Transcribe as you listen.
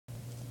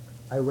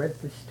I read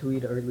this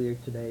tweet earlier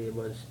today. It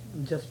was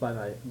just by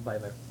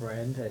my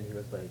friend, and he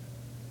was like,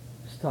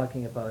 just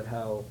talking about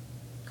how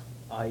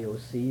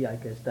IOC, I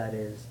guess that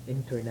is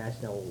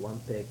International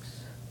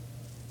Olympics.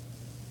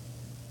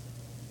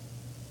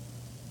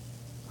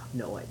 I have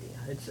no idea.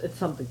 It's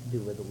something to do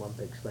with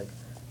Olympics, like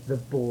the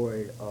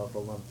board of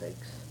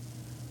Olympics.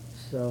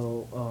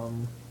 So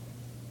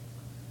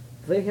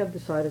they have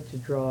decided to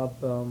drop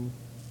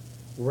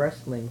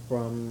wrestling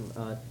from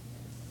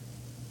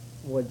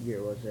what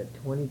year was it?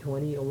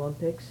 2020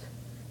 Olympics,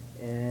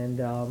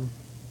 and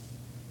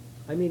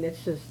I mean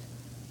it's just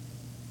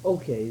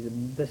okay.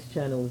 This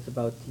channel is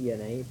about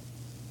TNA,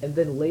 and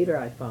then later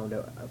I found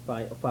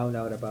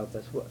out about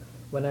this.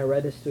 When I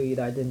read his tweet,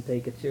 I didn't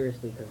take it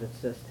seriously because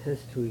it's just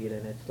his tweet,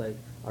 and it's like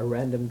a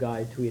random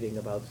guy tweeting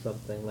about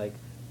something like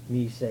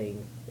me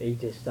saying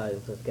AJ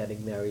Styles is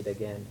getting married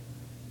again.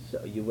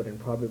 So you wouldn't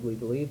probably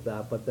believe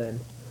that, but then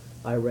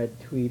I read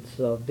tweets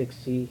of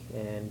Dixie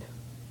and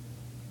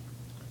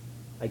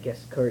I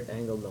guess Kurt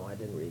Angle. No, I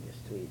didn't read his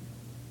tweet.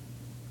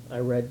 I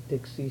read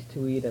Dixie's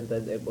tweet, and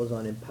then it was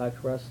on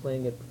Impact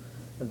Wrestling,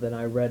 and then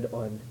I read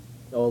on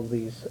all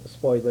these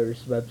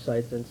spoilers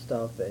websites and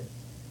stuff, and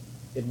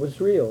it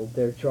was real.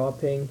 They're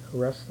dropping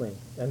wrestling,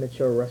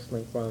 amateur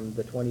wrestling from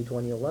the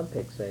 2020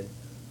 Olympics, and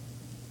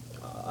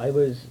I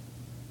was,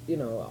 you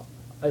know,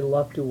 I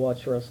love to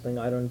watch wrestling.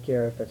 I don't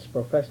care if it's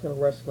professional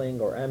wrestling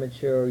or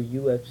amateur,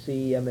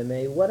 UFC,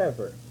 MMA,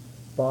 whatever.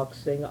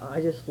 Boxing,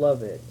 I just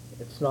love it.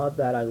 It's not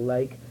that I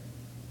like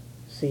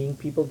seeing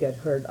people get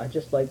hurt. I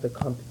just like the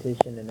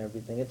competition and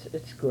everything.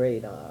 It's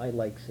great. I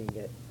like seeing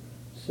it.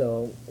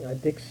 So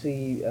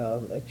Dixie,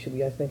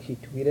 actually, I think she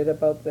tweeted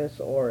about this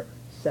or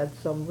said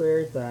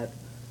somewhere that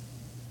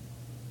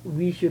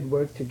we should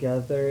work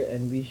together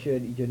and we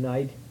should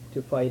unite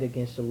to fight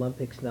against the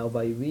Olympics. Now,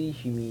 by we,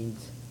 she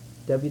means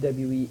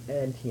WWE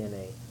and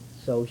TNA.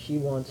 So she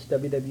wants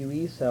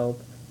WWE's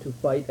help to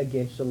fight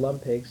against the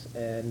Olympics,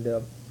 and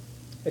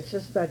it's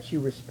just that she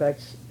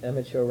respects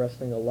amateur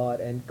wrestling a lot.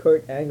 And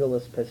Kurt Angle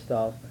is pissed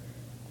off.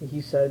 He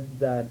said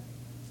that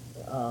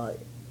uh,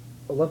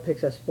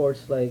 Olympics are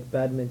sports like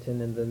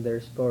badminton, and then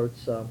there's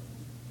sports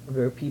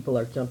where people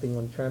are jumping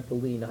on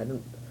trampoline.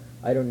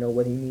 I don't know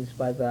what he means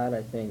by that.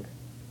 I think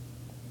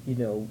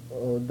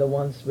the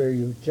ones where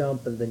you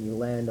jump and then you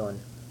land on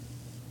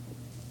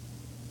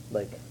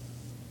like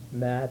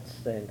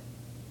mats and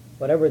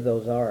whatever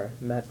those are,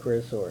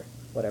 mattress or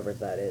whatever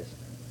that is.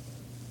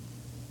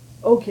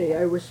 Okay,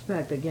 I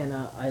respect. Again,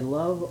 I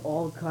love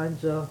all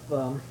kinds of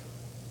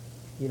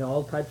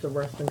all types of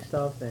wrestling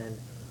stuff, and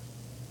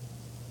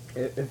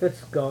if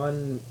it's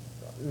gone,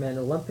 man,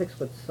 Olympics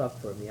would suck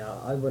for me.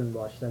 I wouldn't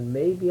watch them.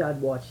 Maybe I'd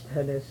watch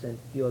tennis and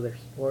a few other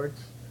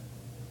sports.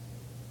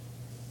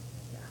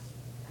 Yeah,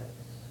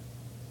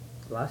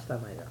 tennis. Last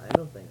time I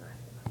don't think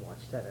I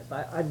watched tennis.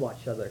 I'd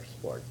watch other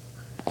sports,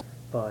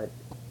 but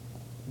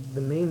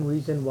the main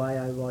reason why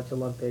I watch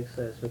Olympics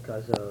is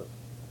because of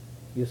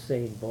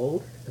Usain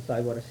Bolt, because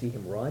I want to see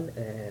him run,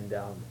 and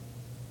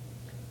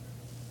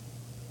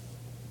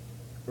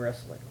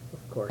wrestling.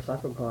 Of course, I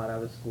forgot I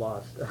was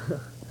lost.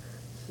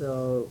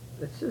 So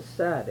it's just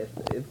sad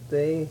if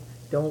they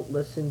don't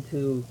listen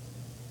to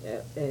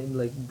and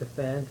like the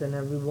fans and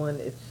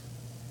everyone. It's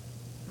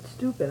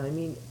stupid. I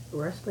mean,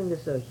 wrestling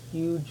is a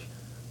huge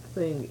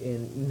thing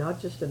in not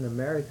just in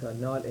America,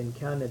 not in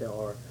Canada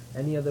or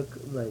any other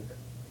like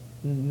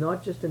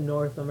not just in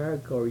North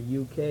America or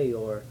UK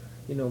or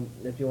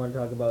if you want to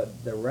talk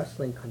about the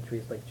wrestling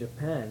countries like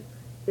Japan,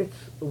 it's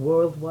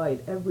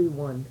worldwide.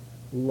 Everyone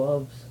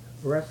loves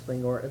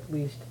wrestling or at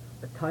least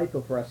a type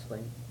of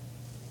wrestling.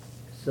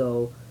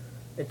 So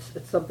it's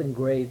something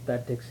great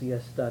that Dixie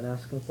has done,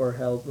 asking for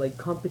help, like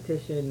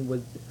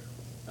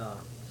uh,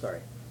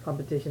 sorry,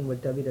 competition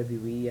with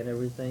WWE and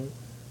everything.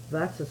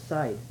 That's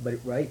aside, but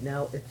right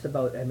now it's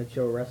about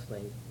amateur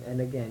wrestling.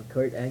 And again,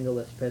 Kurt Angle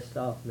is pissed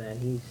off, man.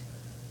 He's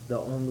the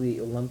only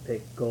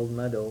Olympic gold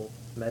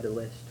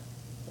medalist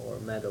or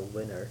medal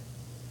winner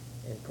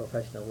in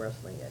professional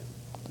wrestling, and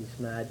he's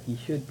mad. He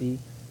should be.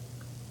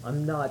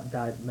 I'm not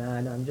that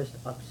mad. I'm just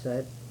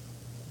upset,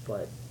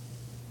 but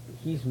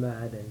he's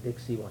mad, and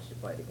Dixie wants to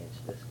fight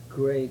against this.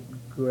 Great,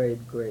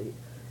 great, great.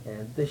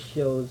 And this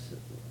shows,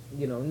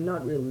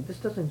 not really. This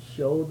doesn't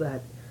show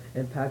that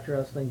Impact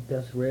Wrestling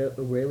does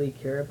really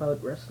care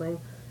about wrestling.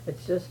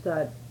 It's just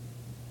that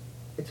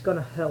it's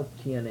gonna help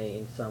TNA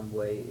in some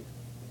way.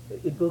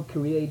 It will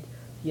create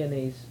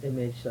TNA's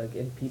image, like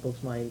in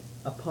people's mind,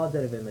 a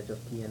positive image of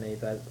TNA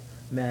that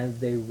man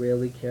they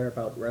really care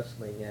about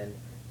wrestling, and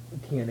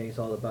TNA is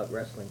all about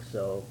wrestling.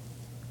 So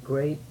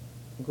great,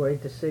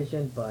 great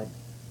decision, but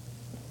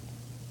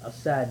a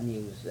sad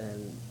news,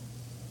 and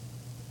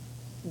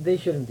they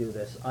shouldn't do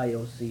this.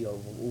 IOC or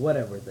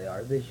whatever they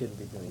are, they shouldn't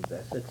be doing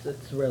this.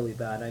 It's really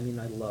bad. I mean,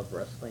 I love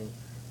wrestling,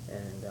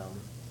 and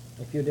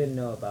if you didn't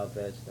know about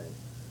this, then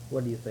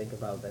what do you think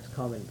about this?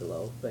 Comment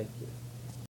below. Thank you.